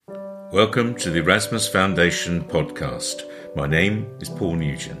Welcome to the Erasmus Foundation podcast. My name is Paul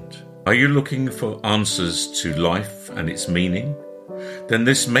Nugent. Are you looking for answers to life and its meaning? Then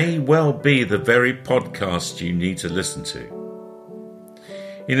this may well be the very podcast you need to listen to.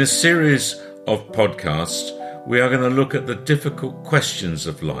 In a series of podcasts, we are going to look at the difficult questions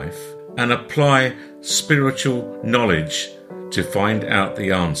of life and apply spiritual knowledge to find out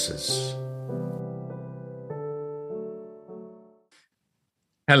the answers.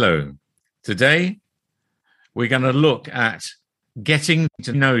 Hello. Today, we're going to look at getting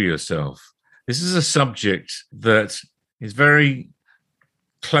to know yourself. This is a subject that is very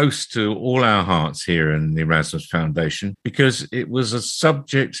close to all our hearts here in the Erasmus Foundation because it was a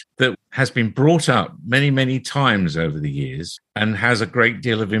subject that has been brought up many, many times over the years and has a great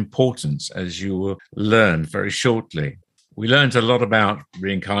deal of importance, as you will learn very shortly. We learned a lot about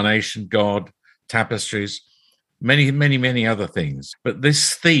reincarnation, God, tapestries, many other things. But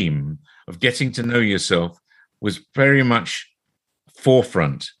this theme of getting to know yourself was very much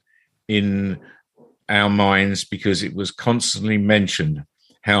forefront in our minds because it was constantly mentioned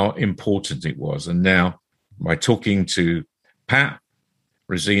how important it was. And now, by talking to Pat,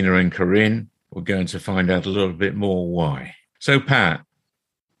 Rosina and Corinne, we're going to find out a little bit more why. So Pat,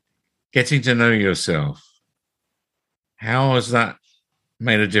 getting to know yourself, how has that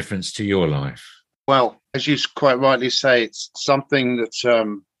made a difference to your life? Well, as you quite rightly say, it's something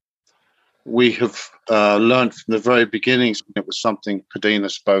that we have learned from the very beginnings. It was something Padina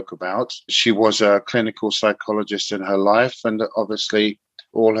spoke about. She was a clinical psychologist in her life, and obviously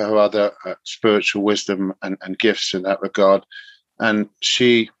all her other spiritual wisdom and gifts in that regard. And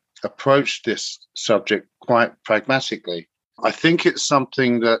she approached this subject quite pragmatically. I think it's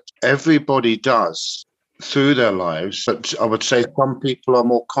something that everybody does through their lives, but I would say some people are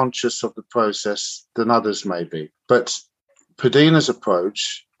more conscious of the process than others may be. But Padina's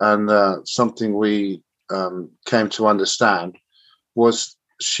approach, and something we came to understand, was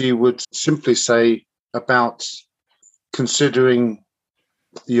she would simply say about considering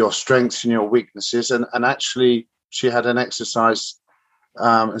your strengths and your weaknesses, and actually she had an exercise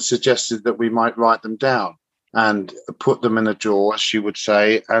and suggested that we might write them down and put them in a drawer, as she would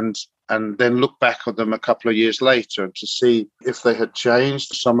say, and then look back at them a couple of years later and to see if they had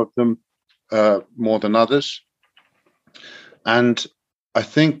changed, some of them more than others. And I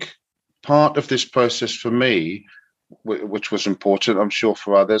think part of this process for me, which was important, I'm sure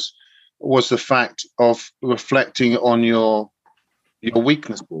for others, was the fact of reflecting on your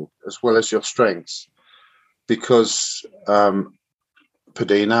weaknesses as well as your strengths. Because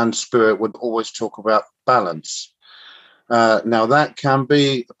Padina and Spirit would always talk about balance. Now, that can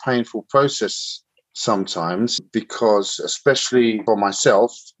be a painful process sometimes because, especially for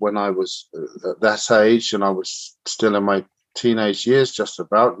myself, when I was at that age and I was still in my teenage years, just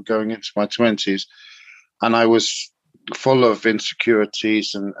about going into my 20s, and I was full of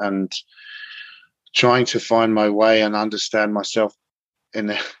insecurities and trying to find my way and understand myself in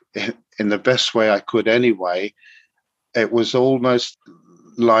the best way I could anyway. It was almost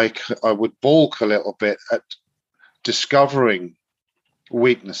like I would balk a little bit at discovering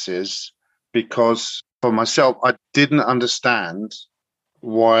weaknesses because for myself, I didn't understand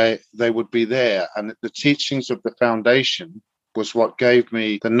why they would be there. And the teachings of the foundation was what gave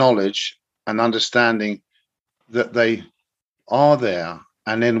me the knowledge and understanding that they are there.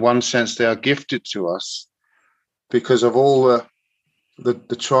 And in one sense, they are gifted to us because of all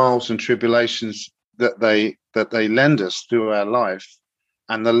the trials and tribulations that they lend us through our life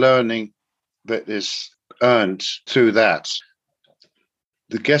and the learning that is earned through that.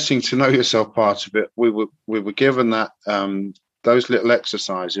 The getting to know yourself part of it, we were given that those little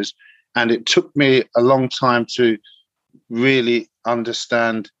exercises, and it took me a long time to really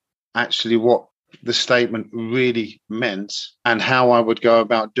understand actually what the statement really meant and how I would go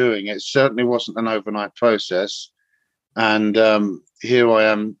about doing it. It certainly wasn't an overnight process, and here I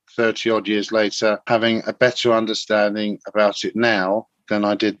am 30 odd years later having a better understanding about it now than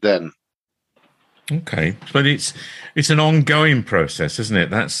I did then. Okay, but it's an ongoing process, isn't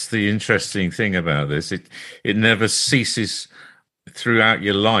it? That's the interesting thing about this. It never ceases throughout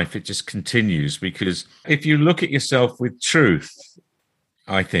your life. It just continues, because if you look at yourself with truth,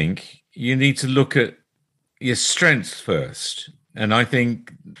 I think you need to look at your strengths first. And I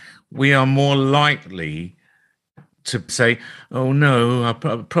think we are more likely to say, oh no,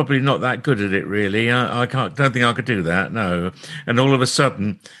 I'm probably not that good at it really. Don't think I could do that, no. And all of a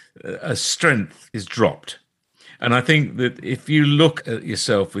sudden, a strength is dropped. And I think that if you look at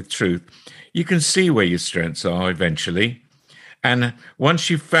yourself with truth, you can see where your strengths are eventually. And once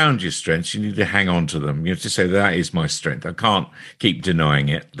you've found your strengths, you need to hang on to them. You have to say, that is my strength. I can't keep denying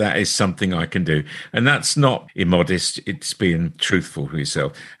it. That is something I can do. And that's not immodest. It's being truthful with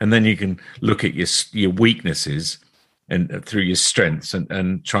yourself. And then you can look at your weaknesses and through your strengths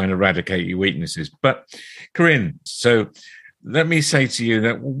and try and eradicate your weaknesses. But Corinne, so let me say to you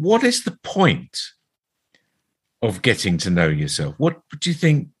that what is the point of getting to know yourself? What do you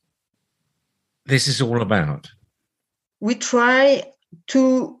think this is all about? We try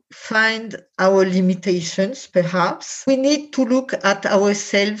to find our limitations, perhaps. We need to look at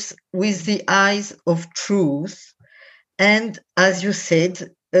ourselves with the eyes of truth. And as you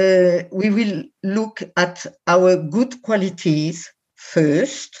said, we will look at our good qualities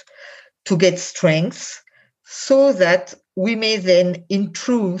first to get strength, so that we may then, in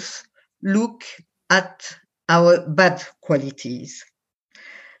truth, look at our bad qualities.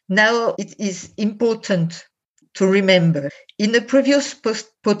 Now, it is important to remember, in a previous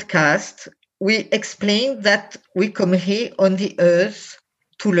podcast, we explained that we come here on the earth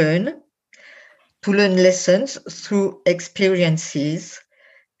to learn lessons through experiences,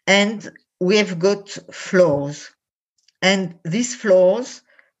 and we have got flaws. And these flaws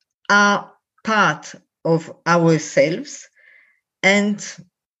are part of ourselves. And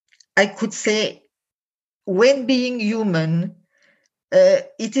I could say, when being human,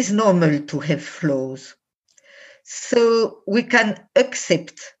 it is normal to have flaws. So we can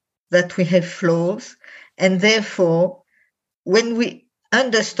accept that we have flaws, and therefore, when we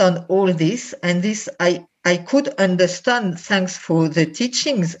understand all this, and this I could understand thanks for the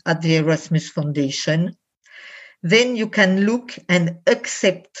teachings at the Erasmus Foundation, then you can look and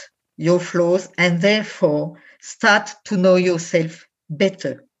accept your flaws and therefore start to know yourself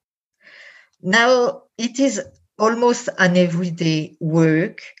better. Now, it is almost an everyday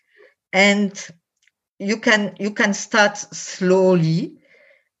work, and you can start slowly,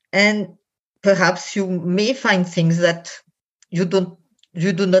 and perhaps you may find things that you do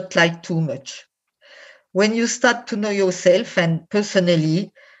not like too much. When you start to know yourself, and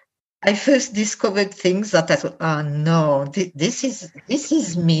personally, I first discovered things that I thought, oh no, this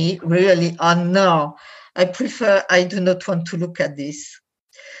is me, really. Oh no, I do not want to look at this.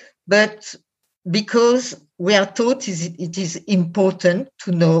 But because we are taught it is important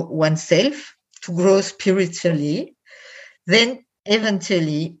to know oneself, to grow spiritually, then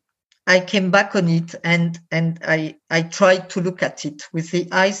eventually I came back on it, and I tried to look at it with the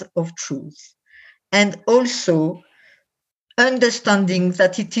eyes of truth. And also understanding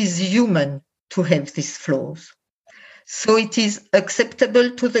that it is human to have these flaws. So it is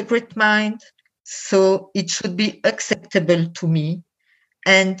acceptable to the great mind, so it should be acceptable to me.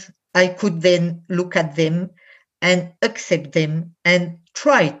 And I could then look at them and accept them and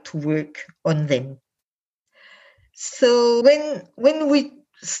try to work on them. So when we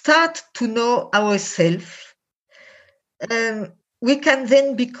start to know ourselves, we can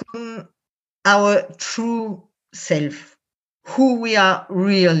then become our true self, who we are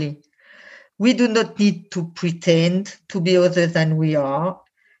really. We do not need to pretend to be other than we are,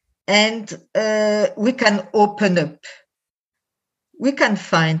 and we can open up. We can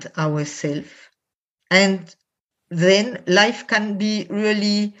find ourselves, and then life can be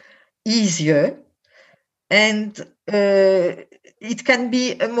really easier, and it can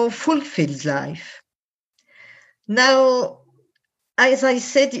be a more fulfilled life. Now, as I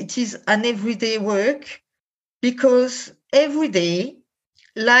said, it is an everyday work, because every day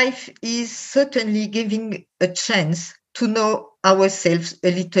life is certainly giving a chance to know ourselves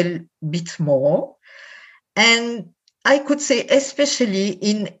a little bit more. And I could say, especially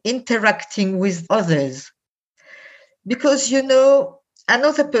in interacting with others, because,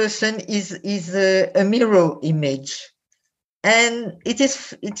 another person is a mirror image. And it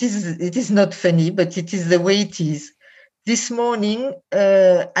is not funny, but it is the way it is. This morning,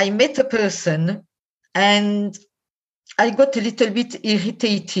 I met a person, and I got a little bit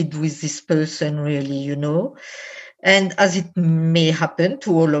irritated with this person, really, and as it may happen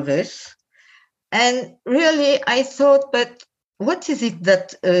to all of us. And really, I thought, but what is it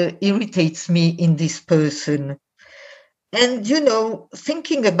that irritates me in this person? And,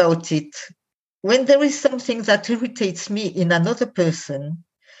 thinking about it, when there is something that irritates me in another person,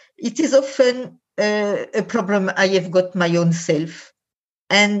 it is often a problem I have got my own self.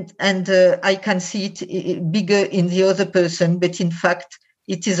 And I can see it bigger in the other person, but in fact,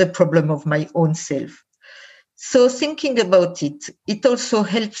 it is a problem of my own self. So thinking about it, it also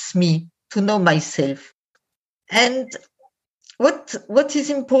helps me to know myself. And what is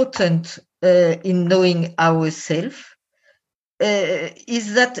important in knowing ourselves,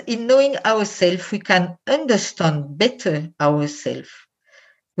 is that in knowing ourselves, we can understand better ourselves.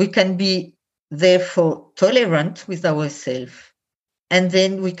 We can be therefore tolerant with ourselves. And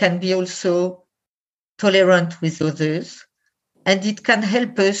then we can be also tolerant with others. And it can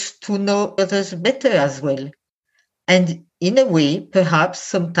help us to know others better as well. And in a way, perhaps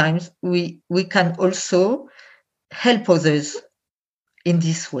sometimes we can also help others in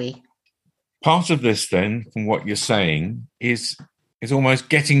this way. Part of this, then, from what you're saying, is almost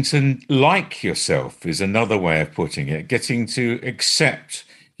getting to like yourself, is another way of putting it. Getting to accept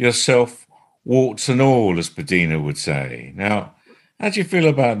yourself, warts and all, as Padina would say. Now, how do you feel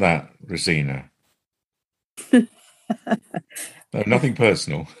about that, Rosina? No, nothing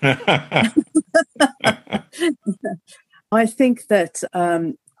personal. I think that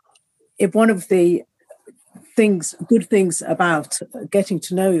if one of the good things about getting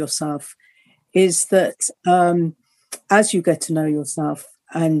to know yourself is that as you get to know yourself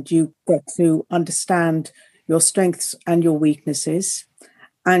and you get to understand your strengths and your weaknesses,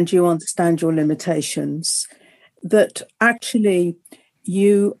 and you understand your limitations, that actually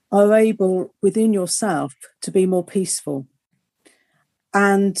you are able within yourself to be more peaceful.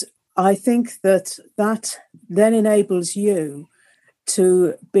 And I think that then enables you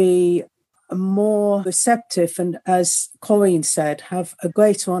to be more receptive and, as Corinne said, have a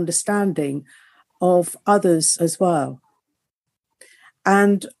greater understanding of others as well.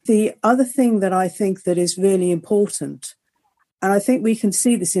 And the other thing that I think that is really important, and I think we can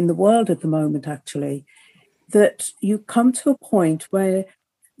see this in the world at the moment, actually, that you come to a point where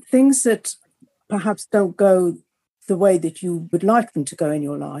things that perhaps don't go the way that you would like them to go in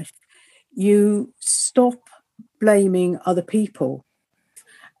your life, you stop blaming other people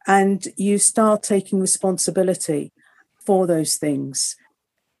and you start taking responsibility for those things.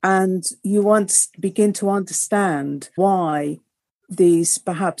 And you begin to understand why these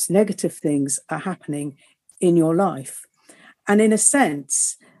perhaps negative things are happening in your life. And in a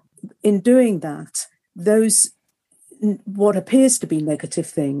sense, in doing that, those what appears to be negative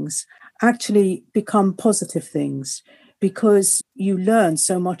things actually become positive things because you learn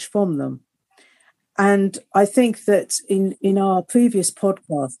so much from them. And I think that in our previous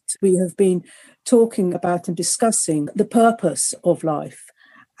podcasts, we have been talking about and discussing the purpose of life.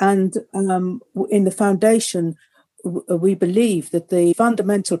 And in the foundation, we believe that the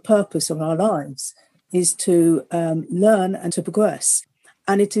fundamental purpose of our lives is to learn and to progress.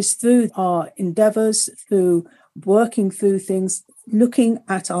 And it is through our endeavors, through working through things, looking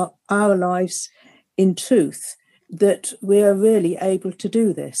at our lives in truth, that we are really able to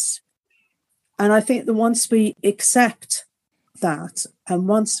do this. And I think that once we accept that, and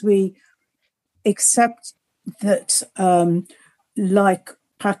once we accept that, like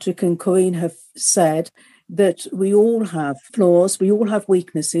Patrick and Corinne have said, that we all have flaws, we all have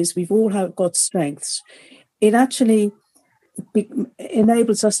weaknesses, we've all got strengths, it actually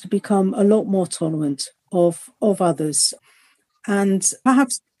enables us to become a lot more tolerant of others, and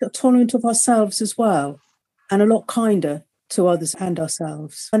perhaps tolerant of ourselves as well, and a lot kinder to others and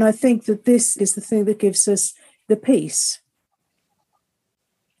ourselves. And I think that this is the thing that gives us the peace,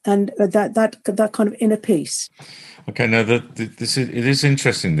 and that kind of inner peace. Okay, now it is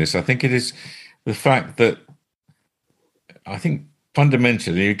interesting. I think it is the fact that I think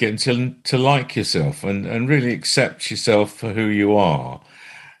fundamentally you're getting to like yourself and really accept yourself for who you are.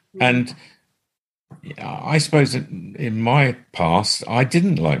 And I suppose in my past, I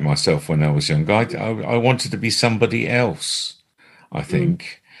didn't like myself when I was younger. I wanted to be somebody else, I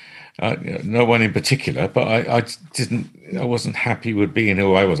think. No one in particular, but I wasn't happy with being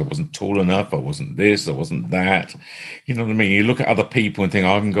who I was. I wasn't tall enough. I wasn't this. I wasn't that. You know what I mean? You look at other people and think,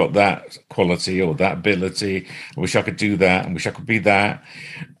 I haven't got that quality or that ability. I wish I could do that. I wish I could be that.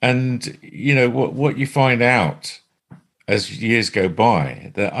 And, you know, what you find out as years go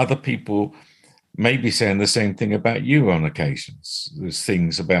by, that other people may be saying the same thing about you on occasions. There's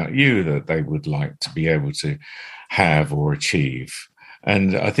things about you that they would like to be able to have or achieve.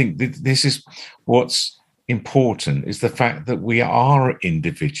 And I think this is what's important, is the fact that we are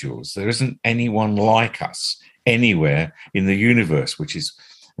individuals. There isn't anyone like us anywhere in the universe, which is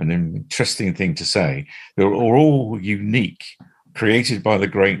an interesting thing to say. They're all unique, created by the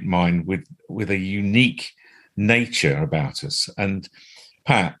great mind with a unique nature about us. And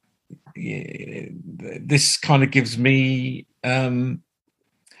Pat, this kind of gives me a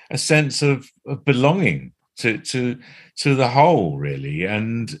sense of belonging to the whole, really,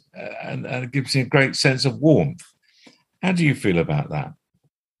 and it gives me a great sense of warmth. How do you feel about that?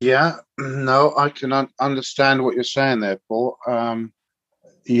 Yeah, no, I can understand what you're saying there, Paul.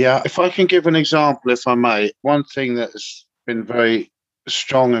 If I can give an example, if I may, one thing that has been very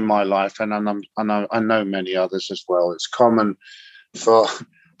strong in my life, and I know many others as well. It's common for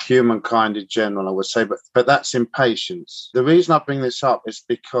humankind in general, I would say, but that's impatience. The reason I bring this up is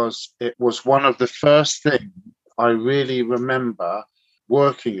because it was one of the first things I really remember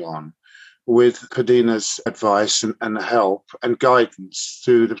working on with Padina's advice and help and guidance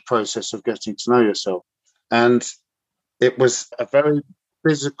through the process of getting to know yourself. And it was a very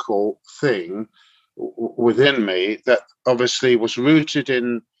physical thing within me that obviously was rooted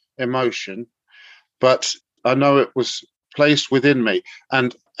in emotion, but I know it was placed within me.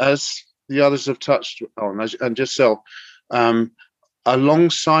 And as the others have touched on, and yourself,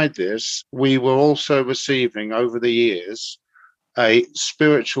 alongside this, we were also receiving over the years a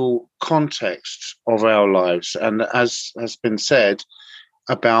spiritual context of our lives. And as has been said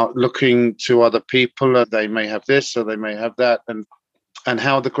about looking to other people, they may have this or they may have that, and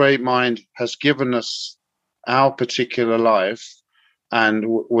how the great mind has given us our particular life, and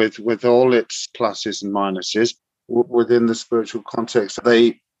with all its pluses and minuses within the spiritual context,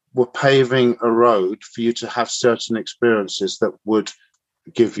 they were paving a road for you to have certain experiences that would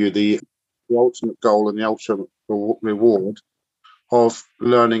give you the ultimate goal and the ultimate reward of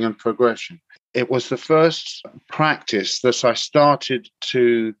learning and progression. It was the first practice that I started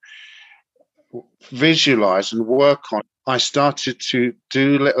to visualize and work on. I started to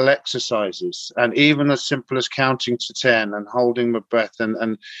do little exercises, and even as simple as counting to 10 and holding my breath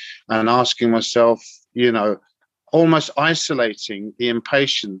and asking myself, almost isolating the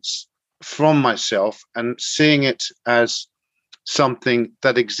impatience from myself and seeing it as something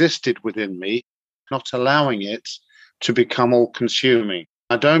that existed within me, not allowing it to become all-consuming.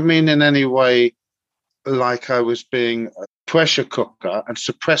 I don't mean in any way like I was being a pressure cooker and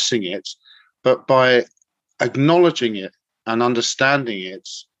suppressing it, but by acknowledging it and understanding it,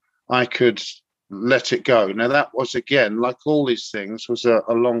 I could let it go. Now, that was, again, like all these things, was a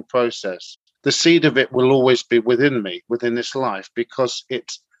long process. The seed of it will always be within me, within this life, because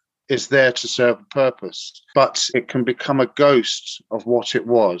it is there to serve a purpose. But it can become a ghost of what it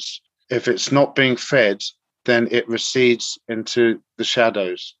was. If it's not being fed, then it recedes into the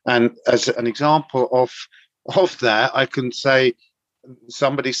shadows. And as an example of that, I can say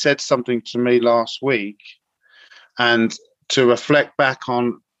somebody said something to me last week, and to reflect back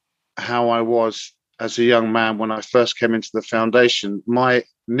on how I was as a young man when I first came into the foundation, my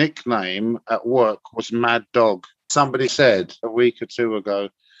nickname at work was Mad Dog. Somebody said a week or two ago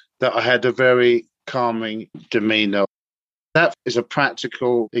that I had a very calming demeanor. That is a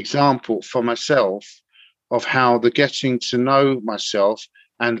practical example for myself of how the getting to know myself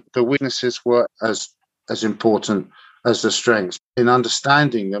and the weaknesses were as important as the strengths. In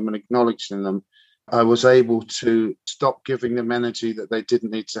understanding them and acknowledging them, I was able to stop giving them energy that they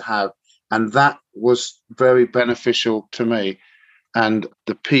didn't need to have. And that was very beneficial to me. And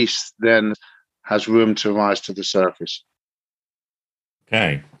the peace then has room to rise to the surface.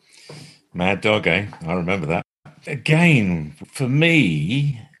 Okay. Mad Dog, eh? I remember that. Again, for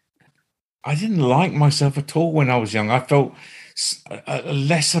me, I didn't like myself at all when I was young. I felt a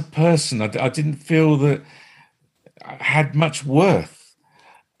lesser person. I didn't feel that I had much worth.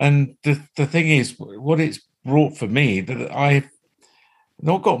 And the thing is, what it's brought for me, that I've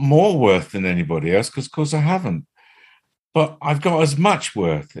not got more worth than anybody else, because of course I haven't. But I've got as much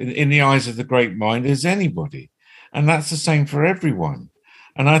worth in the eyes of the great mind as anybody. And that's the same for everyone.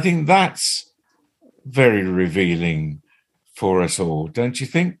 And I think that's very revealing for us all. Don't you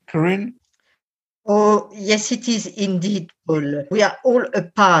think, Corinne? Oh, yes, it is indeed, Paul. We are all a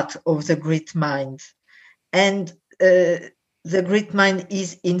part of the great mind. And the great mind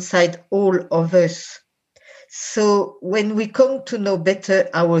is inside all of us. So when we come to know better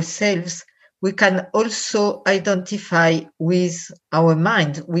ourselves, we can also identify with our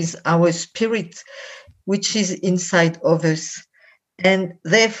mind, with our spirit, which is inside of us. And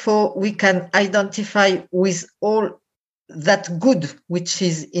therefore, we can identify with all that good which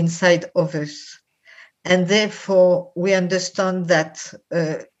is inside of us. And therefore, we understand that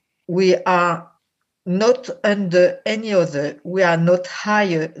we are not under any other, we are not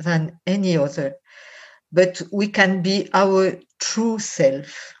higher than any other, but we can be our true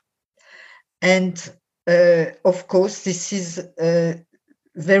self. And of course, this is a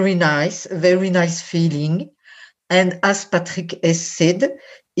very nice feeling. And as Patrick has said,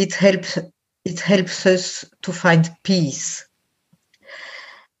 it helps us to find peace.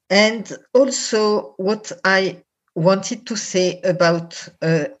 And also, what I wanted to say about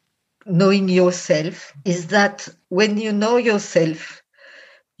knowing yourself is that when you know yourself,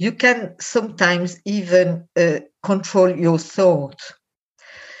 you can sometimes even control your thought.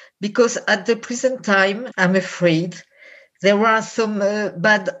 Because at the present time, I'm afraid there are some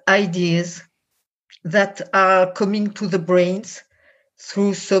bad ideas that are coming to the brains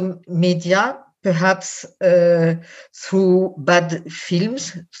through some media, perhaps through bad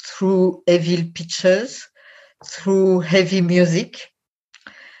films, through evil pictures, through heavy music.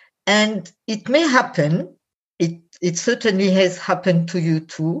 And it may happen, it certainly has happened to you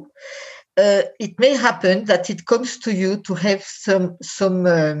too. It may happen that it comes to you to have some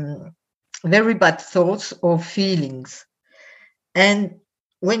very bad thoughts or feelings. And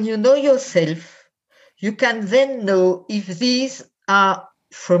when you know yourself, you can then know if these are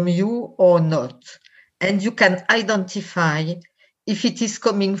from you or not. And you can identify if it is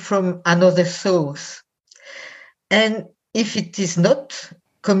coming from another source. And if it is not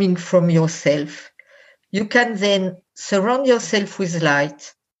coming from yourself, you can then surround yourself with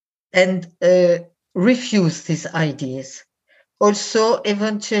light and refuse these ideas. Also,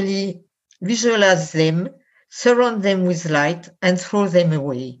 eventually visualize them, surround them with light, and throw them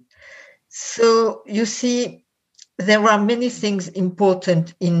away. So you see, there are many things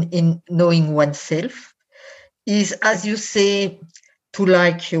important in knowing oneself. Is, as you say, to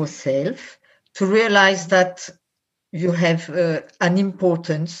like yourself, to realize that you have an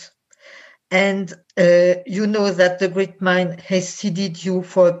importance, and you know that the great mind has seeded you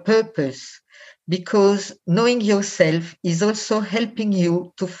for a purpose, because knowing yourself is also helping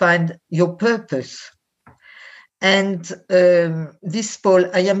you to find your purpose. And this, Paul,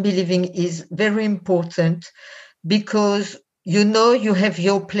 I am believing, is very important, because you know you have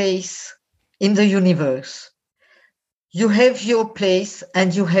your place in the universe. You have your place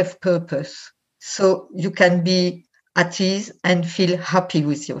and you have purpose. So you can be at ease and feel happy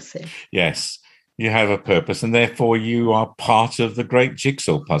with yourself. Yes, you have a purpose, and therefore you are part of the great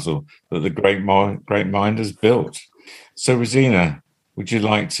jigsaw puzzle that the great mind has built. So, Rosina, would you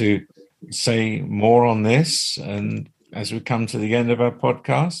like to say more on this, and as we come to the end of our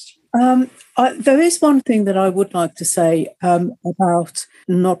podcast? There is one thing that I would like to say about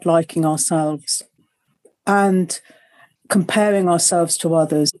not liking ourselves and comparing ourselves to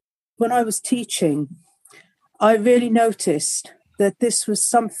others. When I was teaching, I really noticed that this was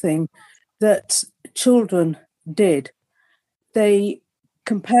something that children did. They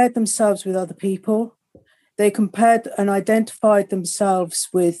compared themselves with other people. They compared and identified themselves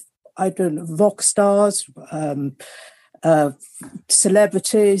with, I don't know, rock stars,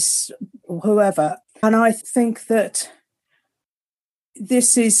 celebrities, whoever. And I think that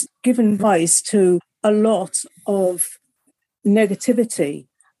this is given rise to a lot of negativity.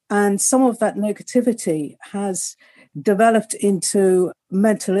 And some of that negativity has developed into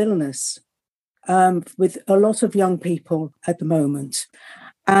mental illness with a lot of young people at the moment.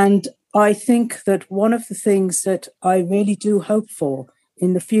 And I think that one of the things that I really do hope for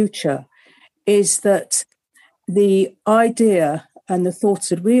in the future is that the idea and the thoughts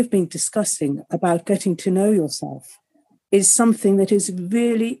that we have been discussing about getting to know yourself is something that is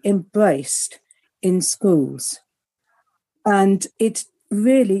really embraced in schools. And it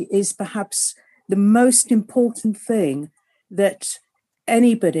really is perhaps the most important thing that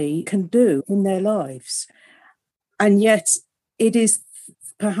anybody can do in their lives. And yet it is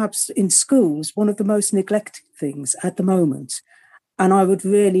perhaps in schools one of the most neglected things at the moment. And I would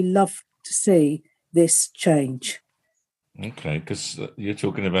really love to see this change. Okay, because you're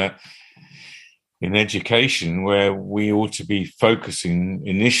talking about in education where we ought to be focusing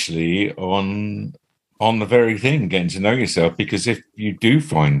initially on the very thing, getting to know yourself, because if you do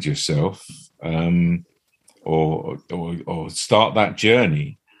find yourself or start that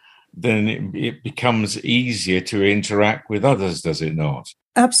journey, then it becomes easier to interact with others, does it not?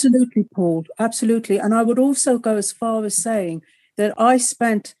 Absolutely, Paul, absolutely. And I would also go as far as saying that I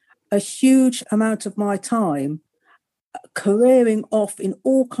spent a huge amount of my time careering off in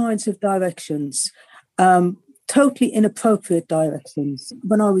all kinds of directions, totally inappropriate directions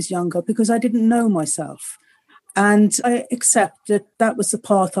when I was younger, because I didn't know myself. And I accept that that was the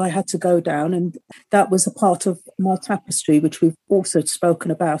path I had to go down. And that was a part of my tapestry, which we've also spoken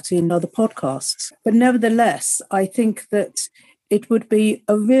about in other podcasts. But nevertheless, I think that it would be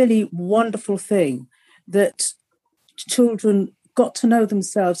a really wonderful thing that children got to know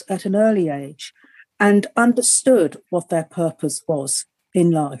themselves at an early age and understood what their purpose was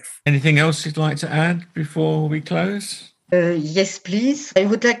in life. Anything else you'd like to add before we close? Yes, please. I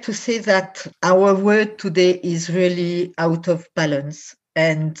would like to say that our world today is really out of balance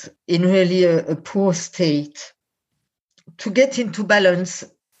and in really a poor state. To get into balance,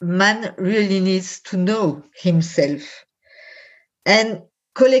 man really needs to know himself. And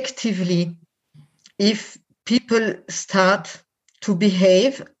collectively, if people start to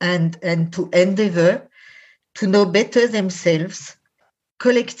behave and to endeavor to know better themselves,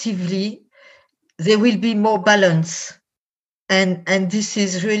 collectively, there will be more balance. And this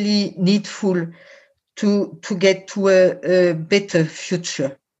is really needful to get to a better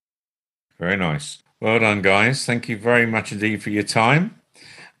future. Very nice. Well done, guys. Thank you very much indeed for your time.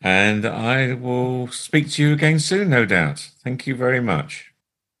 And I will speak to you again soon, no doubt. Thank you very much.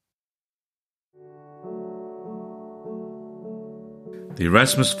 The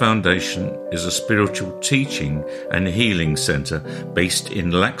Erasmus Foundation is a spiritual teaching and healing centre based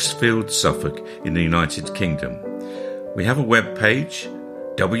in Laxfield, Suffolk, in the United Kingdom. We have a web page,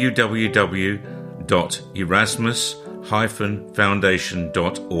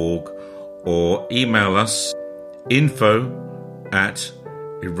 www.erasmus-foundation.org, or email us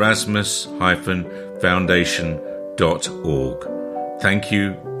info@erasmus-foundation.org. Thank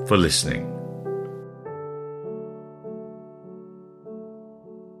you for listening.